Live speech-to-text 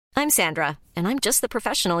I'm Sandra, and I'm just the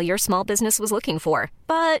professional your small business was looking for.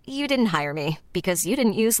 But you didn't hire me because you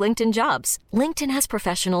didn't use LinkedIn Jobs. LinkedIn has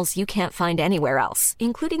professionals you can't find anywhere else,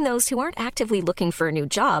 including those who aren't actively looking for a new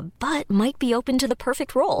job, but might be open to the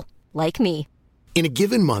perfect role, like me. In a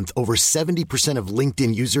given month, over 70% of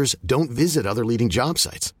LinkedIn users don't visit other leading job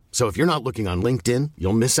sites. So if you're not looking on LinkedIn,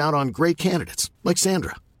 you'll miss out on great candidates like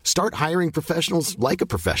Sandra. Start hiring professionals like a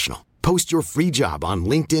professional. Post your free job on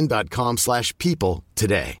linkedin.com/people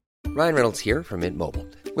today. Ryan Reynolds here from Mint Mobile.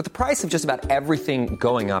 With the price of just about everything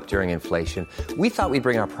going up during inflation, we thought we'd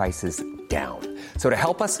bring our prices down. So to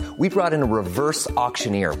help us, we brought in a reverse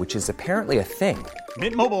auctioneer, which is apparently a thing.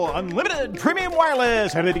 Mint Mobile Unlimited Premium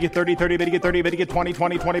Wireless. How to get 30, 30, bit to get 30, bit to get 20,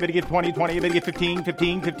 20, 20, bit to get 20, 20, bit to get 15,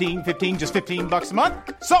 15, 15, 15, just $15 a month?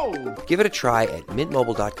 Sold! Give it a try at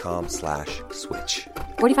mintmobile.com/switch.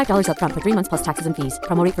 $45 up front for 3 months plus taxes and fees.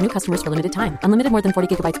 Promo rate for new customers for limited time. Unlimited more than 40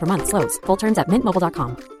 gigabytes per month. Slows full terms at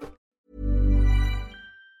mintmobile.com.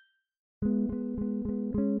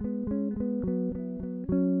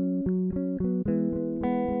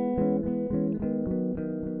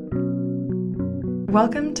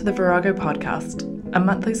 Welcome to the Virago Podcast, a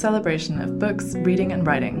monthly celebration of books, reading and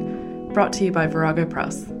writing, brought to you by Virago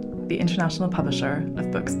Press, the international publisher of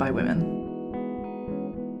books by women.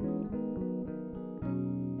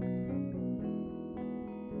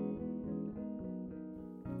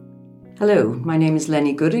 Hello, my name is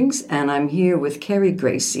Lenny Goodings, and I'm here with Kerry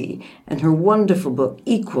Gracie and her wonderful book,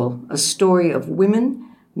 Equal, A Story of Women,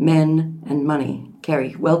 Men and Money.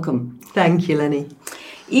 Kerry, welcome. Thank you, Lenny.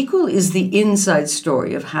 Equal is the inside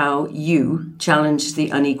story of how you challenged the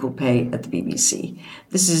unequal pay at the BBC.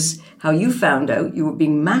 This is how you found out you were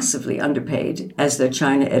being massively underpaid as their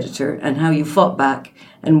China editor and how you fought back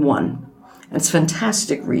and won. It's a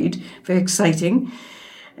fantastic read, very exciting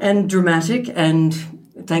and dramatic, and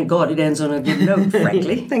thank God it ends on a good note,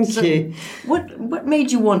 frankly. Thank you. What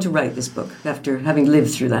made you want to write this book after having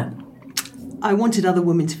lived through that? I wanted other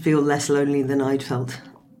women to feel less lonely than I'd felt.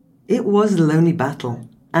 It was a lonely battle.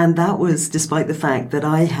 And that was despite the fact that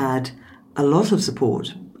I had a lot of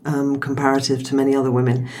support, comparative to many other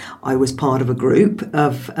women. I was part of a group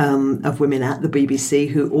of women at the BBC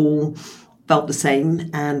who all felt the same,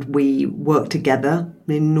 and we worked together,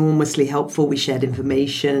 enormously helpful. We shared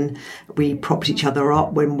information. We propped each other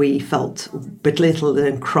up when we felt belittled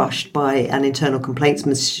and crushed by an internal complaints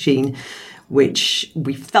machine, which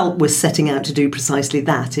we felt was setting out to do precisely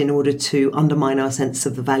that in order to undermine our sense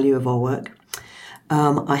of the value of our work.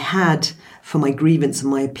 I had, for my grievance and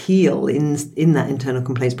my appeal in that internal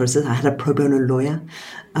complaints process, I had a pro bono lawyer,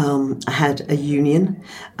 I had a union,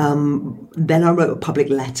 then I wrote a public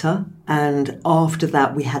letter, and after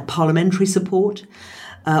that we had parliamentary support,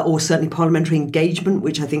 or certainly parliamentary engagement,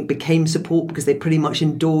 which I think became support because they pretty much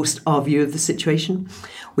endorsed our view of the situation.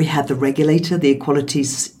 We had the regulator, the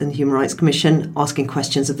Equalities and Human Rights Commission, asking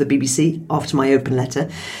questions of the BBC after my open letter.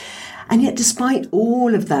 And yet, despite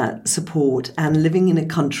all of that support and living in a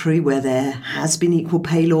country where there has been equal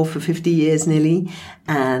pay law for 50 years nearly,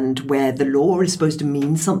 and where the law is supposed to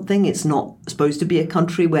mean something, it's not supposed to be a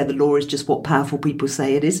country where the law is just what powerful people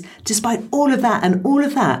say it is. Despite all of that,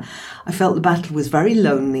 I felt the battle was very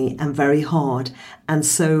lonely and very hard. And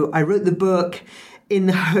so I wrote the book in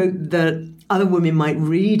the hope that other women might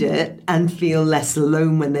read it and feel less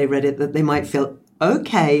alone when they read it, that they might feel,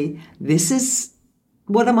 okay, this is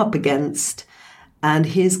what I'm up against, and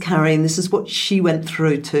here's Carrie, and this is what she went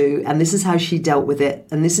through too, and this is how she dealt with it,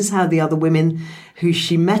 and this is how the other women who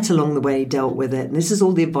she met along the way dealt with it, and this is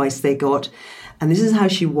all the advice they got, and this is how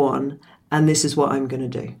she won, and this is what I'm going to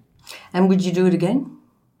do. And would you do it again?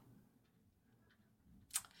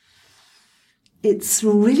 It's a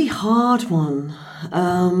really hard one.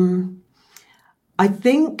 I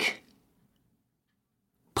think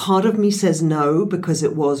part of me says no, because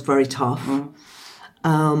it was very tough.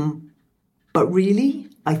 But really,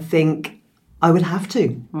 I think I would have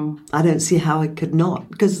to. I don't see how I could not,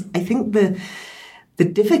 because I think the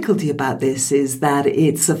difficulty about this is that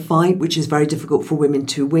it's a fight which is very difficult for women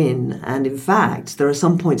to win. And in fact, there are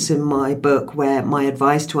some points in my book where my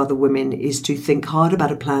advice to other women is to think hard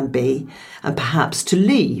about a plan B and perhaps to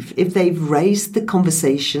leave. If they've raised the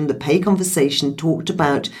conversation, the pay conversation, talked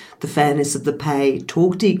about the fairness of the pay,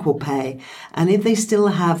 talked equal pay, and if they still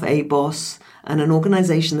have a boss and an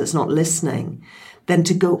organisation that's not listening, then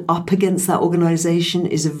to go up against that organisation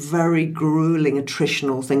is a very gruelling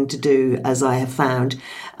attritional thing to do, as I have found.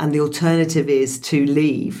 And the alternative is to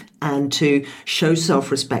leave and to show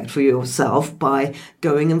self-respect for yourself by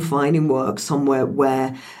going and finding work somewhere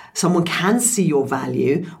where someone can see your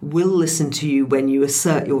value, will listen to you when you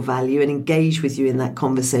assert your value and engage with you in that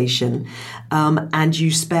conversation. And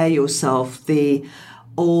you spare yourself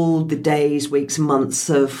all the days, weeks, months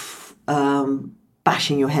of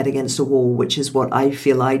bashing your head against a wall, which is what I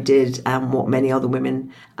feel I did and what many other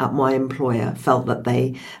women at my employer felt that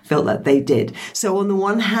they did. So on the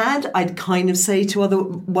one hand, I'd kind of say to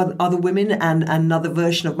other women and another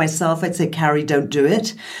version of myself, I'd say, Carrie, don't do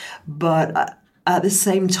it. But at the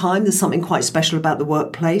same time, there's something quite special about the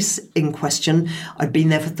workplace in question. I'd been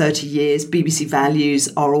there for 30 years. BBC values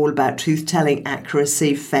are all about truth-telling,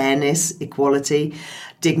 accuracy, fairness, equality,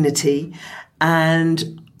 dignity.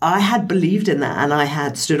 And I had believed in that, and I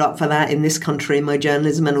had stood up for that in this country in my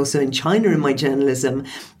journalism and also in China in my journalism.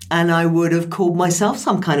 And I would have called myself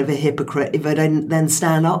some kind of a hypocrite if I didn't then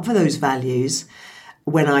stand up for those values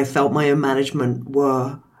when I felt my own management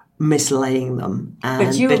were mislaying them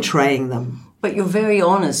and betraying them. But you're very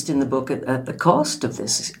honest in the book at the cost of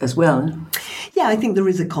this as well. Yeah, I think there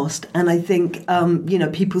is a cost. And I think,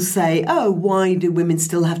 people say, oh, why do women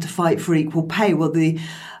still have to fight for equal pay? Well, the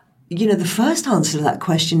first answer to that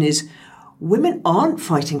question is women aren't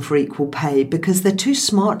fighting for equal pay because they're too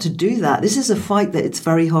smart to do that. This is a fight that it's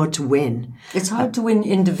very hard to win. It's hard to win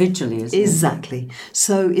individually, isn't it? Exactly.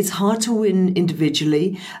 So it's hard to win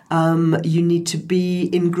individually. You need to be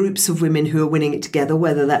in groups of women who are winning it together,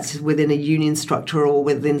 whether that's within a union structure or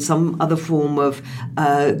within some other form of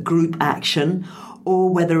group action,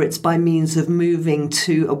 or whether it's by means of moving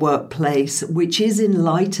to a workplace which is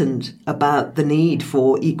enlightened about the need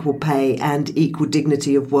for equal pay and equal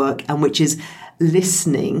dignity of work, and which is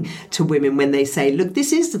listening to women when they say, look,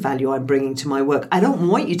 this is the value I'm bringing to my work. I don't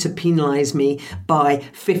want you to penalise me by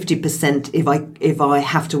 50% if I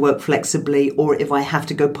have to work flexibly, or if I have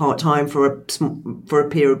to go part-time for a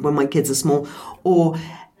period when my kids are small, or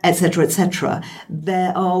etc., etc.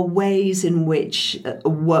 There are ways in which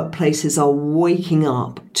workplaces are waking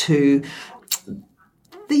up to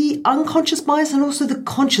the unconscious bias and also the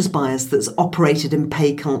conscious bias that's operated in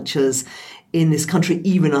pay cultures in this country,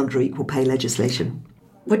 even under equal pay legislation.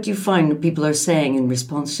 What do you find people are saying in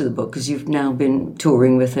response to the book? Because you've now been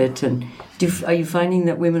touring with it, and are you finding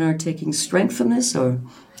that women are taking strength from this or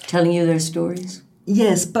telling you their stories?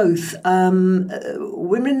 Yes, both.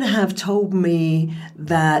 Women have told me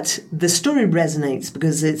that the story resonates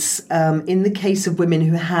because it's in the case of women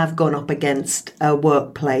who have gone up against a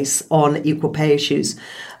workplace on equal pay issues,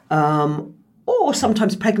 or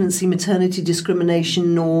sometimes pregnancy, maternity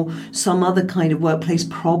discrimination, or some other kind of workplace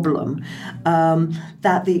problem,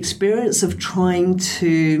 that the experience of trying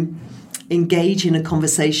to engage in a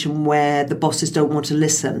conversation where the bosses don't want to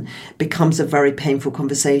listen becomes a very painful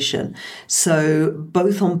conversation. So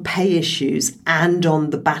both on pay issues and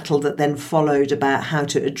on the battle that then followed about how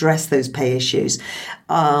to address those pay issues,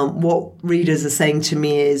 what readers are saying to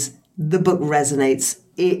me is the book resonates.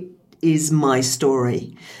 It is my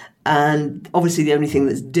story. And obviously the only thing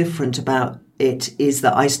that's different about it is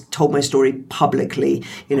that I told my story publicly,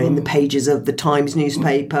 in the pages of the Times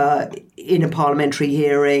newspaper, in a parliamentary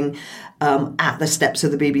hearing, at the steps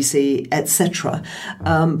of the BBC, etc.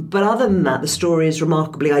 But other than that, the story is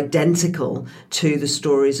remarkably identical to the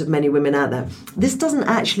stories of many women out there. This doesn't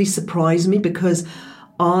actually surprise me because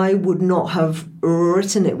I would not have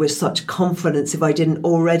written it with such confidence if I didn't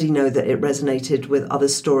already know that it resonated with other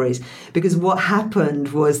stories. Because what happened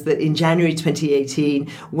was that in January 2018,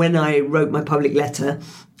 when I wrote my public letter,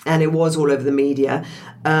 and it was all over the media,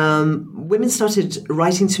 women started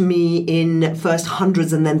writing to me in first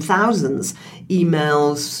hundreds and then thousands,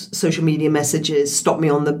 emails, social media messages, stop me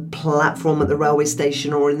on the platform at the railway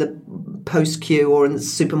station or in the post queue or in the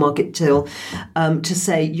supermarket till, to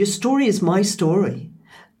say, your story is my story.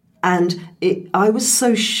 And I was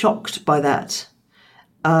so shocked by that.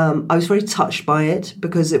 I was very touched by it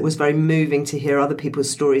because it was very moving to hear other people's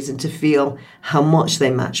stories and to feel how much they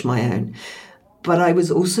matched my own. But I was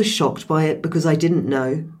also shocked by it because I didn't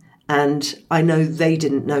know. And I know they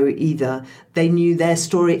didn't know either. They knew their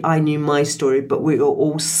story, I knew my story, but we were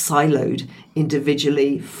all siloed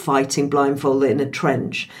individually fighting blindfolded in a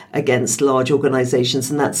trench against large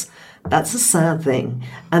organizations. And that's a sad thing.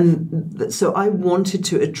 And so I wanted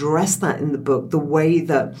to address that in the book, the way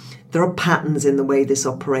that there are patterns in the way this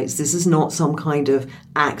operates. This is not some kind of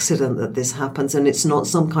accident that this happens, and it's not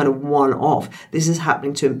some kind of one-off. This is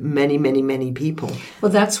happening to many, many, many people.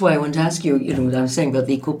 Well, that's why I wanted to ask you, what I was saying about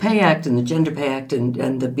the Equal Pay Act and the Gender Pay Act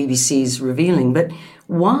and the BBC's revealing, but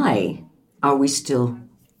why are we still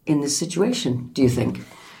in this situation, do you think?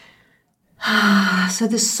 So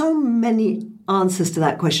there's so many answers to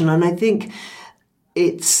that question, and I think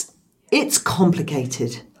it's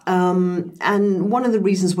complicated. And one of the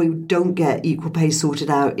reasons we don't get equal pay sorted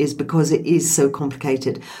out is because it is so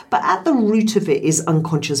complicated. But at the root of it is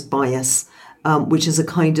unconscious bias, which is a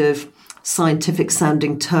kind of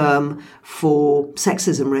scientific-sounding term for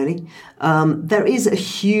sexism, really. There is a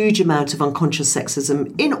huge amount of unconscious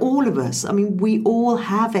sexism in all of us. I mean, we all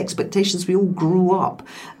have expectations. We all grew up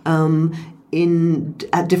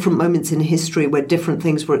at different moments in history where different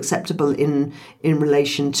things were acceptable in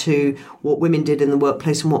relation to what women did in the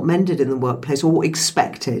workplace and what men did in the workplace, or what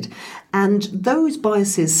expected. And those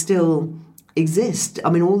biases still exist. I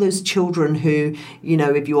mean, all those children who,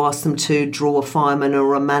 if you ask them to draw a fireman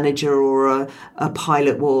or a manager or a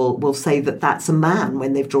pilot will say that that's a man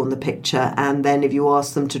when they've drawn the picture. And then if you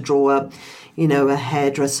ask them to draw a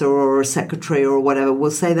hairdresser or a secretary or whatever,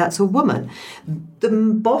 will say that's a woman. The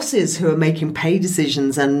bosses who are making pay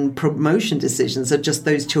decisions and promotion decisions are just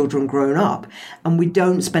those children grown up. And we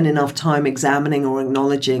don't spend enough time examining or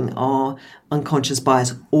acknowledging our unconscious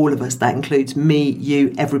bias, all of us. That includes me,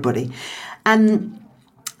 you, everybody. And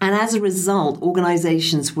as a result,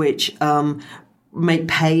 organizations which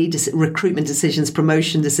make recruitment decisions,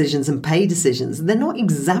 promotion decisions, and pay decisions, they're not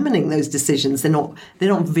examining those decisions. They're not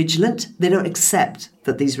vigilant. They don't accept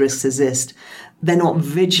that these risks exist. They're not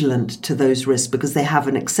vigilant to those risks because they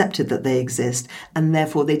haven't accepted that they exist, and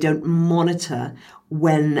therefore they don't monitor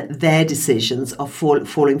when their decisions are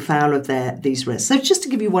falling foul of these risks. So just to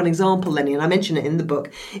give you one example, Lenny, and I mention it in the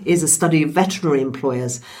book, is a study of veterinary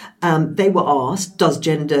employers. They were asked, does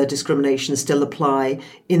gender discrimination still apply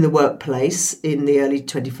in the workplace in the early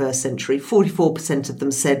 21st century? 44% of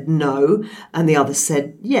them said no, and the others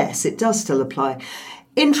said, yes, it does still apply.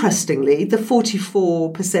 Interestingly, the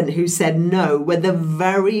 44% who said no were the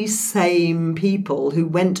very same people who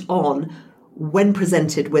went on, when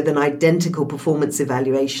presented with an identical performance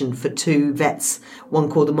evaluation for two vets, one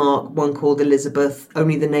called Mark, one called Elizabeth,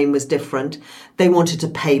 only the name was different. They wanted to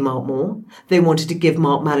pay Mark more. They wanted to give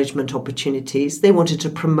Mark management opportunities. They wanted to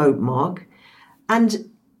promote Mark.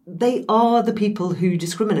 And they are the people who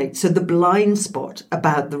discriminate. So the blind spot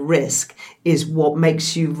about the risk is what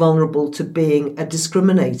makes you vulnerable to being a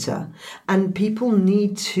discriminator. And people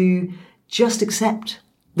need to just accept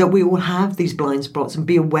that we all have these blind spots and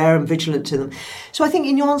be aware and vigilant to them. So I think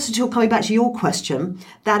in your answer to coming back to your question,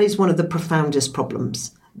 that is one of the profoundest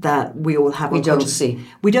problems that we all have. We don't see.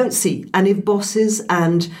 We don't see. And if bosses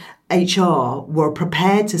and HR were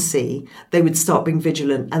prepared to see, they would start being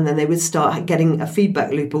vigilant, and then they would start getting a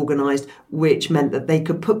feedback loop organised, which meant that they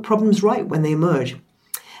could put problems right when they emerge.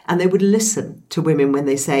 And they would listen to women when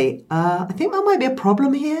they say, I think there might be a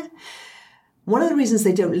problem here. One of the reasons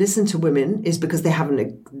they don't listen to women is because they haven't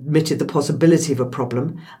admitted the possibility of a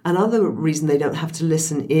problem. Another reason they don't have to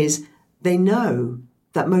listen is they know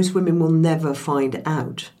that most women will never find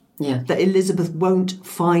out. Yeah. That Elizabeth won't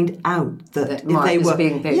find out that Mark if they were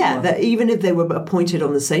being paid more. that even if they were appointed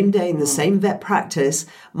on the same day in the same vet practice,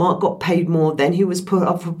 Mark got paid more, then he was put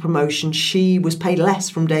up for promotion, she was paid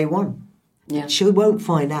less from day one. Yeah. She won't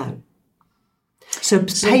find out. So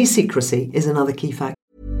pay secrecy is another key factor.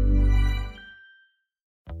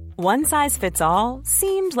 One size fits all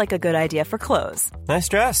seemed like a good idea for clothes. Nice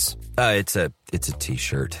dress. It's a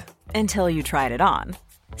t-shirt. Until you tried it on.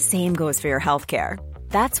 Same goes for your healthcare.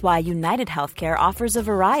 That's why United Healthcare offers a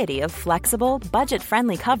variety of flexible,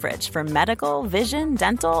 budget-friendly coverage for medical, vision,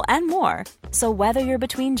 dental, and more. So whether you're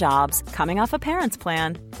between jobs, coming off a parent's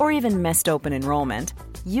plan, or even missed open enrollment,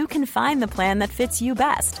 you can find the plan that fits you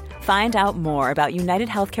best. Find out more about United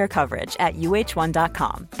Healthcare coverage at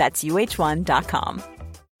uh1.com. That's uh1.com.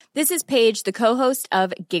 This is Paige, the co-host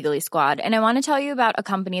of Giggly Squad, and I want to tell you about a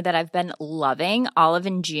company that I've been loving,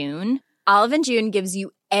 Olive & June. Olive & June gives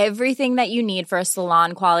you everything that you need for a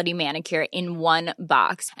salon-quality manicure in one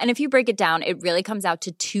box. And if you break it down, it really comes out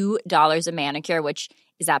to $2 a manicure, which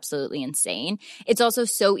is absolutely insane. It's also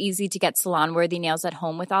so easy to get salon-worthy nails at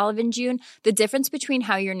home with Olive & June. The difference between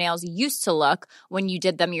how your nails used to look when you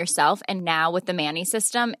did them yourself and now with the Mani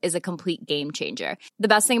system is a complete game changer. The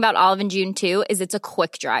best thing about Olive & June, too, is it's a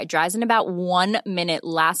quick dry. Dries in about 1 minute,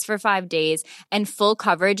 lasts for 5 days, and full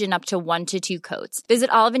coverage in up to 1 to 2 coats.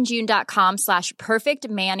 Visit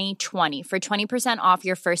oliveandjune.com/perfectmani20 for 20% off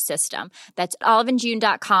your first system. That's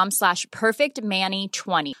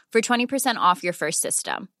oliveandjune.com/perfectmani20 for 20% off your first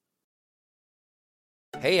system.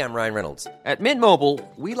 Hey, I'm Ryan Reynolds. At Mint Mobile,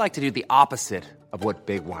 we like to do the opposite of what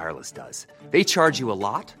Big Wireless does. They charge you a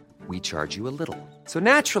lot, we charge you a little. So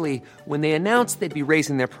naturally, when they announced they'd be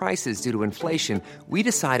raising their prices due to inflation, we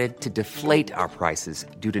decided to deflate our prices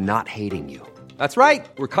due to not hating you. That's right.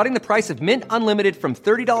 We're cutting the price of Mint Unlimited from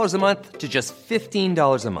 $30 a month to just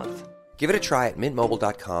 $15 a month. Give it a try at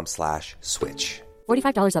mintmobile.com/switch.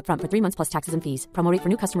 $45 up front for 3 months plus taxes and fees. Promo rate for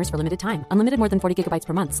new customers for limited time. Unlimited more than 40 gigabytes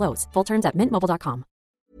per month. Slows full terms at mintmobile.com.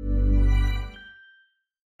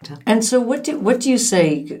 And so what do you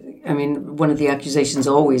say? I mean, one of the accusations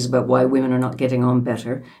always about why women are not getting on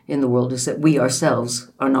better in the world is that we ourselves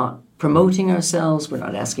are not promoting ourselves, we're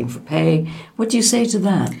not asking for pay. What do you say to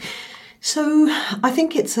that? So I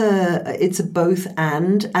think it's a both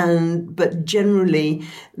but generally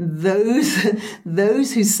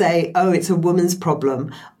those who say, oh, it's a woman's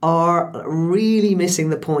problem are really missing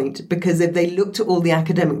the point, because if they looked at all the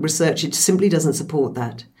academic research, it simply doesn't support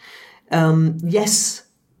that. Yes,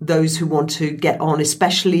 those who want to get on,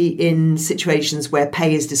 especially in situations where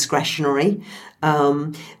pay is discretionary,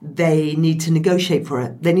 they need to negotiate for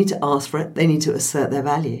it. They need to ask for it. They need to assert their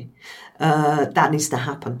value. That needs to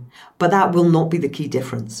happen. But that will not be the key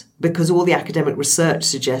difference, because all the academic research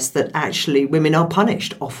suggests that actually women are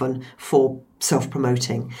punished often for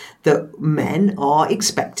self-promoting, that men are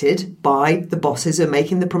expected by the bosses who are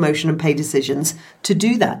making the promotion and pay decisions to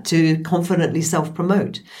do that, to confidently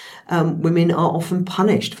self-promote. Women are often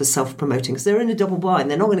punished for self-promoting because they're in a double bind.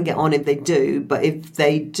 They're not going to get on if they do, but if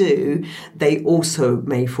they do, they also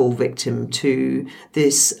may fall victim to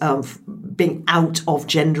this being out of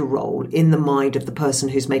gender role in the mind of the person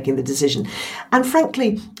who's making the decision. And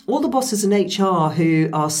frankly, all the bosses in HR who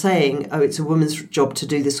are saying, oh, it's a woman's job to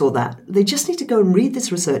do this or that, they just need to go and read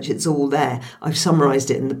this research. It's all there. I've summarised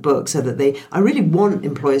it in the book so that I really want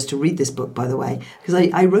employers to read this book, by the way, because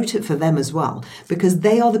I wrote it for them as well, because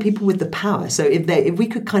they are the people with the power. So if we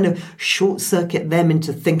could kind of short circuit them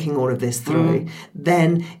into thinking all of this through,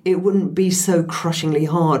 then it wouldn't be so crushingly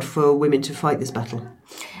hard for women to fight this battle.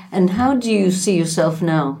 And how do you see yourself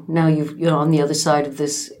now? Now you're on the other side of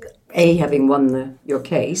this, A, having won your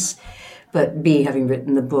case, but B, having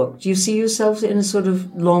written the book. Do you see yourself in a sort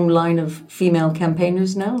of long line of female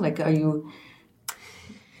campaigners now? Like,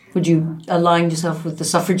 would you align yourself with the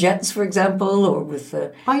suffragettes, for example, or with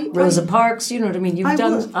Rosa Parks? You know what I mean?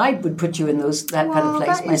 I would put you in that kind of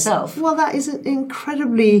place myself. That is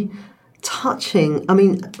incredibly touching. I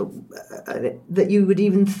mean, that you would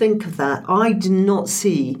even think of that. I do not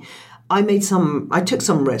see. I took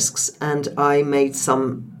some risks and I made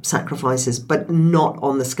some sacrifices, but not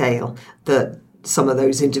on the scale that some of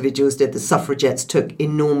those individuals did. The suffragettes took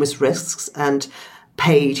enormous risks and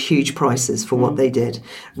paid huge prices for what they did.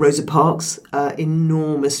 Rosa Parks,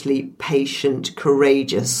 enormously patient,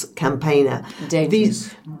 courageous campaiggner. Dangerous.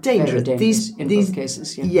 Dangerous. In both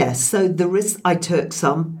cases, yeah. Yes, so the risks I took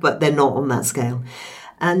some, but they're not on that scale.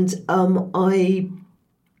 And I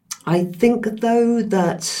think, though,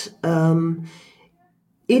 that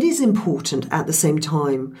it is important at the same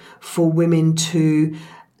time for women to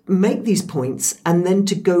make these points and then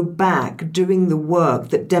to go back doing the work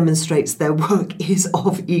that demonstrates their work is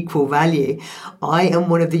of equal value. I am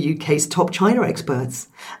one of the UK's top China experts,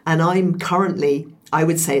 and I'm currently, I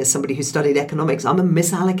would say, as somebody who studied economics, I'm a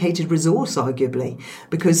misallocated resource, arguably,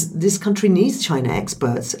 because this country needs China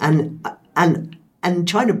experts, and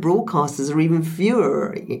China broadcasters are even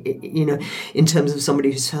fewer, in terms of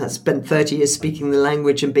somebody who's spent 30 years speaking the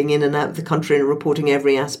language and being in and out of the country and reporting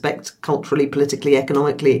every aspect culturally, politically,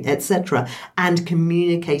 economically, etc., and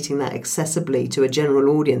communicating that accessibly to a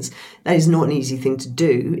general audience. That is not an easy thing to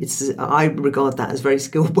do. I regard that as very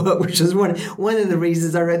skilled work, which is one of the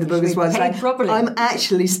reasons I wrote the book as well. I'm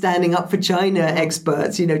actually standing up for China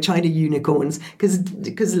experts, China unicorns,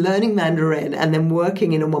 because learning Mandarin and then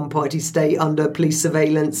working in a one-party state under police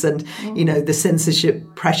surveillance and the censorship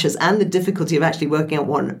pressures and the difficulty of actually working out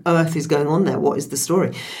what on earth is going on there. What is the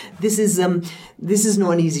story? This is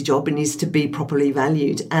not an easy job. It needs to be properly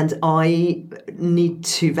valued, and I need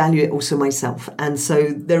to value it also myself. And so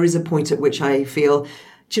there is a point at which I feel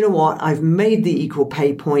do you know what? I've made the equal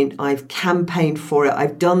pay point. I've campaigned for it.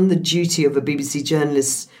 I've done the duty of a BBC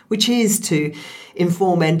journalist, which is to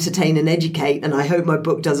inform, entertain and educate. And I hope my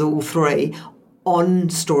book does all three, on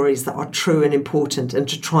stories that are true and important, and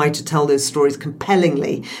to try to tell those stories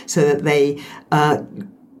compellingly so that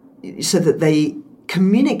they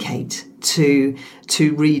communicate to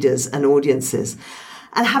readers and audiences.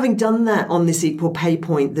 And having done that on this equal pay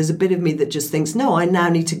point, there's a bit of me that just thinks, no, I now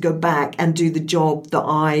need to go back and do the job that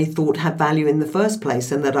I thought had value in the first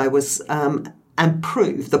place, and that I was, and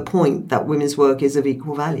prove the point that women's work is of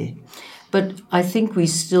equal value. But I think we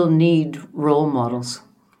still need role models.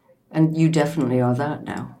 And you definitely are that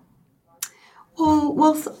now.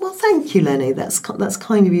 Well, thank you, Lenny. That's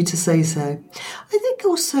kind of you to say so. I think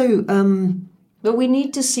also... But we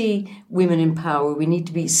need to see women in power. We need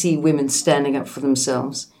to see women standing up for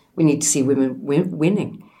themselves. We need to see women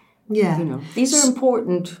winning. Yeah. You know, these are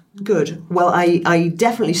important. Good. Well, I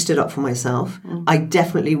definitely stood up for myself. I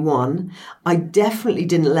definitely won. I definitely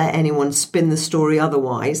didn't let anyone spin the story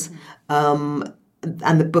otherwise. And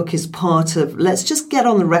the book is part of, let's just get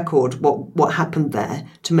on the record what happened there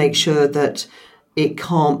to make sure that it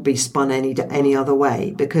can't be spun any other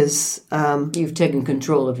way, because... You've taken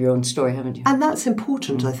control of your own story, haven't you? And that's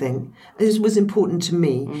important, I think. It was important to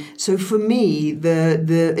me. So for me,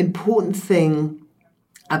 the important thing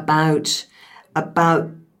about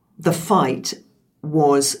the fight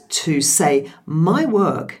was to say, my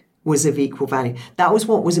work was of equal value. That was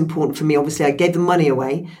what was important for me. Obviously, I gave the money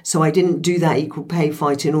away, so I didn't do that equal pay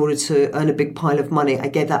fight in order to earn a big pile of money. I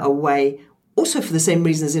gave that away also for the same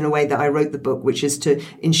reasons, in a way, that I wrote the book, which is to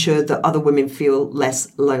ensure that other women feel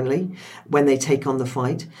less lonely when they take on the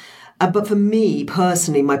fight. But for me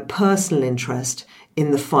personally, my personal interest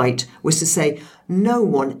in the fight was to say, no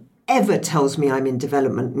one ever tells me I'm in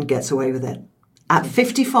development and gets away with it. At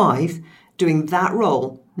 55, doing that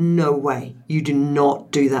role, no way. You do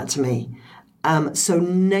not do that to me. So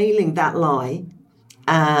nailing that lie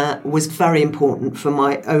was very important for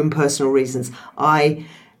my own personal reasons. I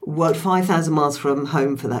worked 5,000 miles from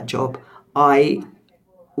home for that job. I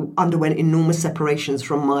underwent enormous separations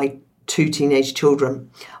from my 2 teenage children.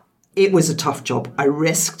 It was a tough job. I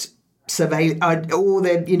risked all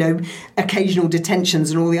the, occasional detentions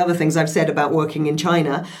and all the other things I've said about working in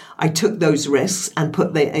China. I took those risks and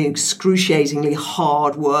put the excruciatingly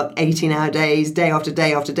hard work, 18-hour days, day after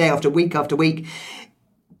day after day after week after week.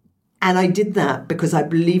 And I did that because I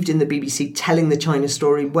believed in the BBC telling the China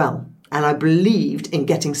story well. And I believed in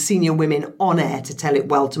getting senior women on air to tell it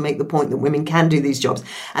well, to make the point that women can do these jobs.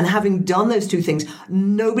 And having done those two things,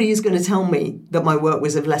 nobody is going to tell me that my work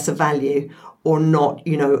was of lesser value or not,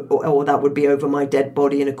 or that would be over my dead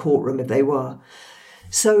body in a courtroom if they were.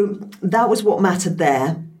 So that was what mattered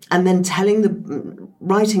there. And then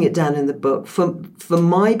writing it down in the book, for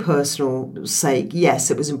my personal sake,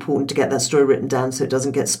 yes, it was important to get that story written down so it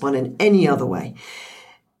doesn't get spun in any other way.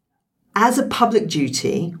 As a public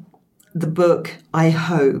duty, the book, I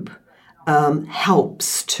hope,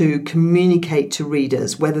 helps to communicate to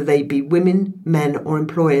readers, whether they be women, men or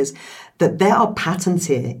employers, that there are patterns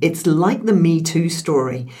here. It's like the Me Too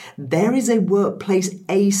story. There is a workplace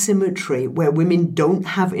asymmetry where women don't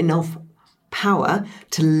have enough power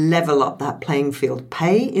to level up that playing field.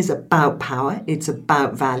 Pay is about power. It's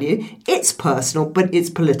about value. It's personal, but it's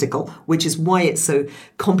political, which is why it's so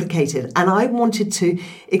complicated. And I wanted to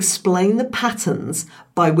explain the patterns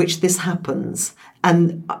by which this happens.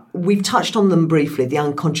 And we've touched on them briefly, the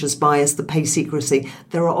unconscious bias, the pay secrecy.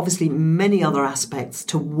 There are obviously many other aspects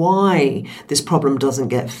to why this problem doesn't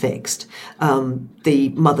get fixed. The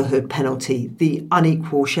motherhood penalty, the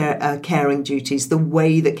unequal caring duties, the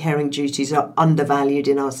way that caring duties are undervalued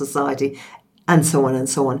in our society, and so on and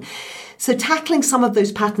so on. So tackling some of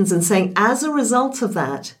those patterns and saying, as a result of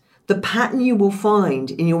that, the pattern you will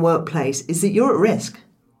find in your workplace is that you're at risk.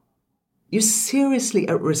 You're seriously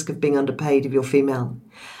at risk of being underpaid if you're female.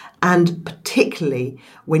 And particularly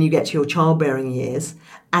when you get to your childbearing years,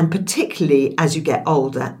 and particularly as you get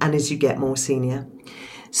older and as you get more senior.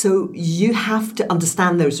 So you have to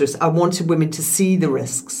understand those risks. I wanted women to see the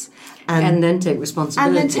risks. And then take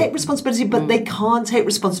responsibility. But they can't take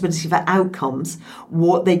responsibility for outcomes.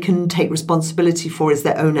 What they can take responsibility for is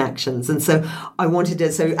their own actions. And so I wanted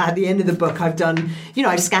it. So at the end of the book, I've done,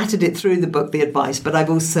 I've scattered it through the book, the advice, but I've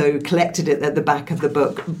also collected it at the back of the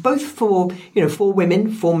book, both for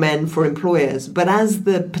women, for men, for employers. But as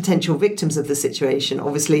the potential victims of the situation,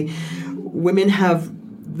 obviously, women have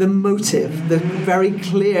the motive, the very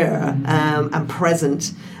clear and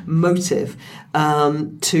present motive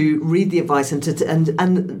to read the advice and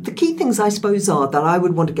the key things, I suppose, are that I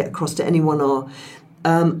would want to get across to anyone are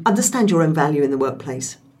understand your own value in the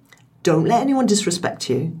workplace. Don't let anyone disrespect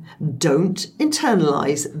you. Don't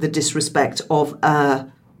internalize the disrespect of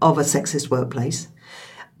a sexist workplace.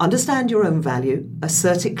 Understand your own value,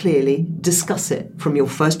 assert it clearly, discuss it from your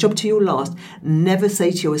first job to your last. Never say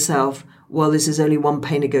to yourself, well, this is only one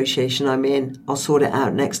pay negotiation I'm in, I'll sort it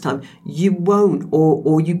out next time. You won't,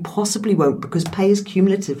 or you possibly won't, because pay is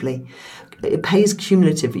cumulatively. Pay is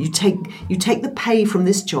cumulative. You take the pay from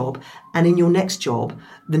this job, and in your next job,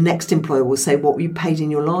 the next employer will say what you paid in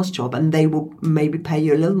your last job, and they will maybe pay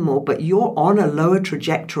you a little more, but you're on a lower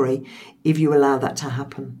trajectory if you allow that to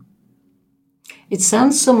happen. It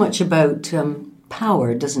sounds so much about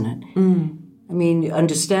power, doesn't it? I mean,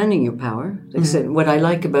 understanding your power. Like I said, what I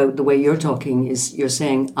like about the way you're talking is you're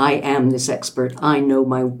saying, I am this expert. I know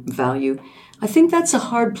my value. I think that's a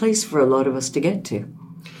hard place for a lot of us to get to.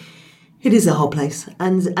 It is a hard place.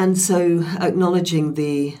 And so acknowledging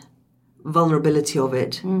the vulnerability of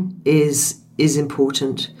it is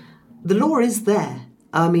important. The law is there.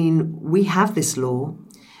 I mean, we have this law.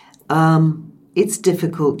 It's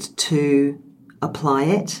difficult to apply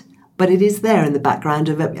it, but it is there in the background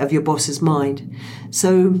of your boss's mind.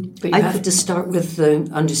 So, but you have to start with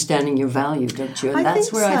understanding your value, don't you? And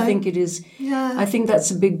that's where I think it is. Yeah. I think that's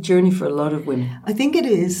a big journey for a lot of women. I think it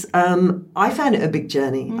is. I found it a big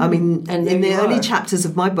journey. I mean, and in the early chapters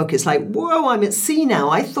of my book, it's like, whoa, I'm at sea now.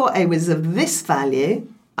 I thought I was of this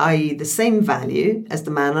value, i.e. the same value as the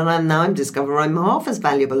man, and now I'm discovering I'm half as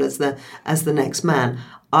valuable as the next man.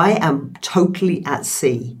 I am totally at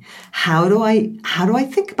sea. How do I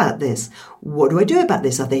think about this? What do I do about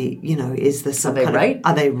this? Are they, is there some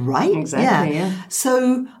are they right? Exactly, yeah.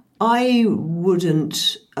 So I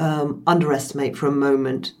wouldn't underestimate for a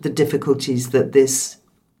moment the difficulties that this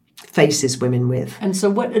faces women with. And so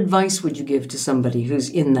what advice would you give to somebody who's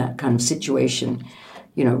in that kind of situation,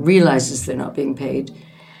 realizes they're not being paid,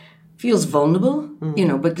 feels vulnerable,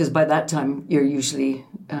 because by that time you're usually,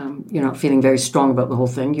 you're not feeling very strong about the whole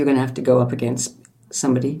thing. You're going to have to go up against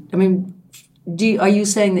somebody. I mean, are you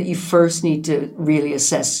saying that you first need to really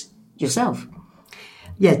assess yourself?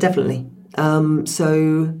 Yeah, definitely.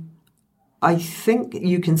 So I think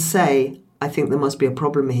you can say, I think there must be a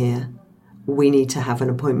problem here. We need to have an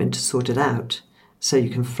appointment to sort it out. So you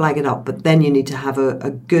can flag it up, but then you need to have a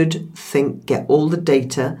good think, get all the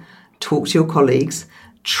data, talk to your colleagues,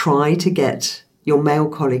 try to get your male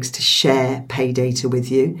colleagues to share pay data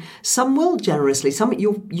with you. Some will generously. Some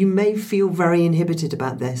you may feel very inhibited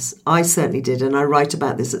about this. I certainly did, and I write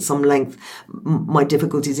about this at some length. My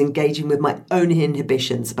difficulties engaging with my own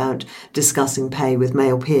inhibitions about discussing pay with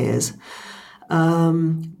male peers.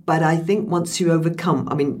 But I think once you overcome,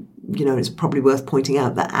 it's probably worth pointing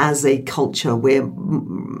out that as a culture, we're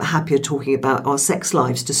happier talking about our sex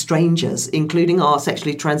lives to strangers, including our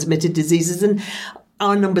sexually transmitted diseases and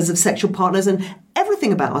our numbers of sexual partners and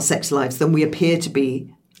everything about our sex lives than we appear to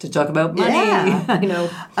be to talk about money. Yeah. I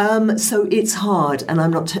know. So it's hard, and I'm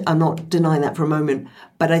not denying that for a moment.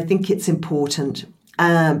 But I think it's important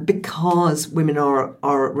because women are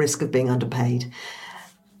at risk of being underpaid.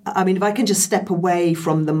 I mean, if I can just step away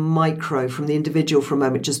from the micro, from the individual for a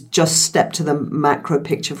moment, just step to the macro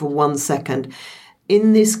picture for 1 second.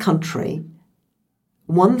 In this country,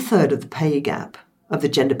 1/3 of the pay gap, of the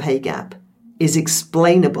gender pay gap, is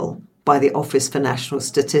explainable by the Office for National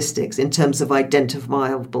Statistics in terms of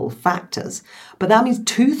identifiable factors. But that means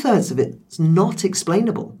 2/3 of it is not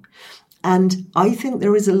explainable. And I think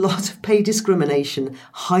there is a lot of pay discrimination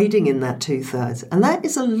hiding in that 2/3. And that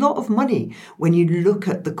is a lot of money when you look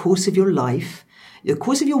at the course of your life, the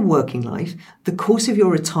course of your working life, the course of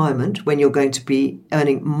your retirement, when you're going to be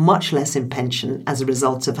earning much less in pension as a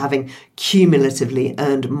result of having cumulatively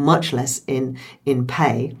earned much less in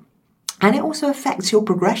pay. And it also affects your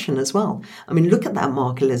progression as well. I mean, look at that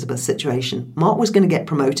Mark Elizabeth situation. Mark was going to get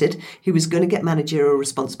promoted. He was going to get managerial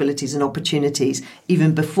responsibilities and opportunities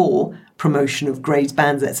even before promotion of grades,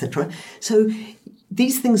 bands, etc. So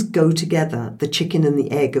these things go together, the chicken and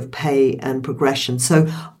the egg of pay and progression. So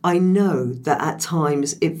I know that at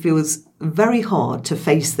times it feels very hard to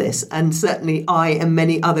face this. And certainly I and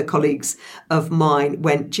many other colleagues of mine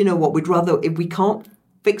went, do you know what, we'd rather, if we can't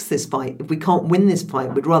fix this fight, if we can't win this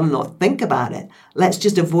fight, we'd rather not think about it. Let's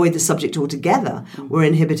just avoid the subject altogether. We're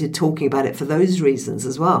inhibited talking about it for those reasons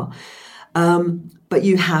as well. But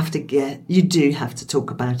you do have to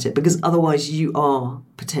talk about it, because otherwise you are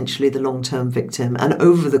potentially the long-term victim. And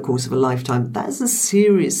over the course of a lifetime, that is a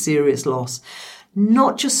serious, serious loss.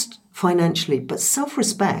 Not just financially, but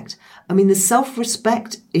self-respect. I mean, the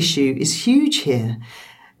self-respect issue is huge here.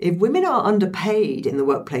 If women are underpaid in the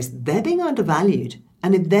workplace, they're being undervalued.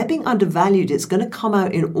 And if they're being undervalued, it's going to come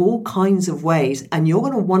out in all kinds of ways. And you're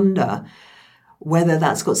going to wonder whether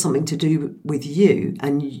that's got something to do with you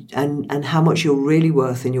and how much you're really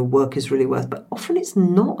worth and your work is really worth. But often it's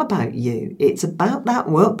not about you. It's about that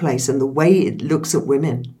workplace and the way it looks at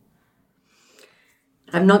women.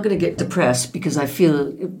 I'm not going to get depressed because I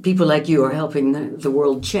feel people like you are helping the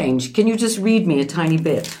world change. Can you just read me a tiny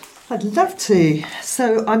bit? I'd love to.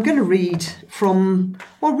 So I'm going to read from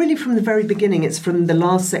the very beginning. It's from the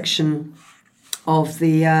last section of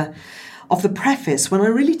the preface, when I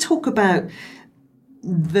really talk about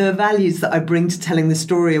the values that I bring to telling the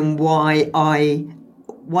story and why I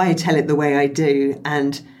tell it the way I do,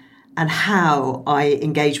 and how I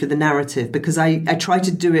engage with the narrative, because I try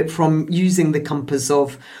to do it from using the compass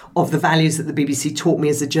of the values that the BBC taught me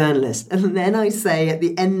as a journalist. And then I say at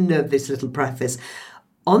the end of this little preface,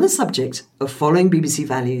 on the subject of following BBC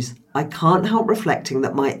values, I can't help reflecting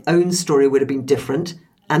that my own story would have been different,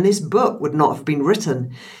 and this book would not have been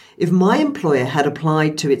written if my employer had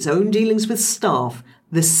applied to its own dealings with staff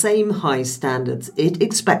the same high standards it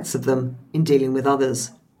expects of them in dealing with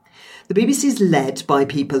others. The BBC is led by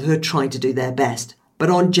people who are trying to do their best,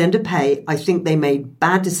 but on gender pay, I think they made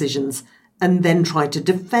bad decisions and then tried to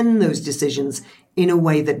defend those decisions in a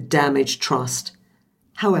way that damaged trust.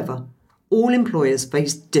 However, all employers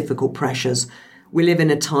face difficult pressures. We live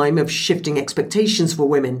in a time of shifting expectations for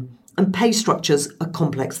women, and pay structures are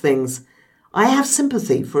complex things. I have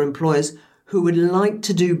sympathy for employers who would like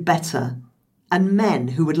to do better, and men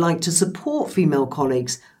who would like to support female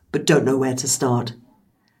colleagues but don't know where to start.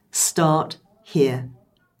 Start here.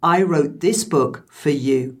 I wrote this book for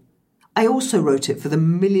you. I also wrote it for the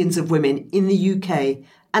millions of women in the UK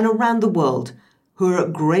and around the world who are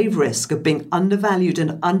at grave risk of being undervalued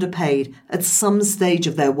and underpaid at some stage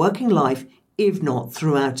of their working life, if not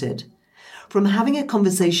throughout it. From having a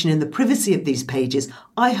conversation in the privacy of these pages,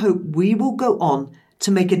 I hope we will go on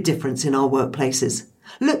to make a difference in our workplaces.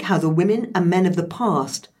 Look how the women and men of the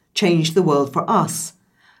past changed the world for us.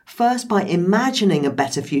 First by imagining a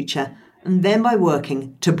better future, and then by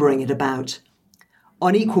working to bring it about.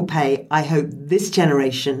 On equal pay, I hope this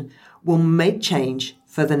generation will make change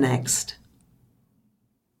for the next.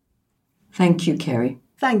 Thank you, Kerry.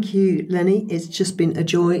 Thank you, Lenny. It's just been a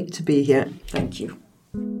joy to be here. Thank you.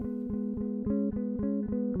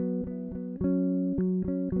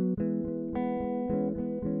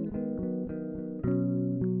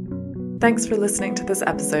 Thanks for listening to this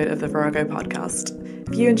episode of the Virago podcast.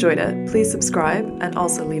 If you enjoyed it, please subscribe and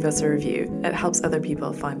also leave us a review. It helps other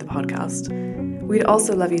people find the podcast. We'd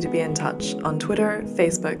also love you to be in touch on Twitter,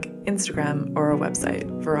 Facebook, Instagram, or our website,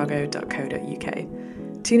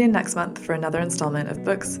 virago.co.uk. Tune in next month for another installment of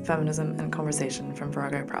Books, Feminism and Conversation from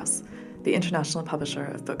Virago Press, the international publisher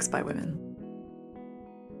of books by women.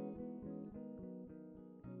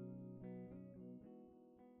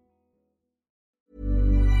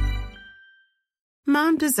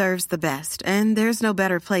 Mom deserves the best, and there's no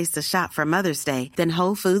better place to shop for Mother's Day than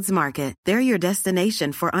Whole Foods Market. They're your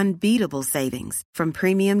destination for unbeatable savings, from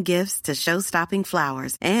premium gifts to show-stopping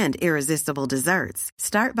flowers and irresistible desserts.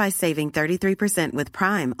 Start by saving 33% with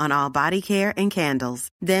Prime on all body care and candles.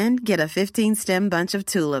 Then get a 15-stem bunch of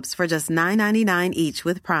tulips for just $9.99 each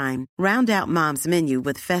with Prime. Round out Mom's menu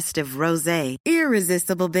with festive rosé,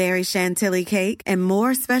 irresistible berry chantilly cake, and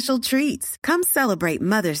more special treats. Come celebrate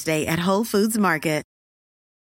Mother's Day at Whole Foods Market.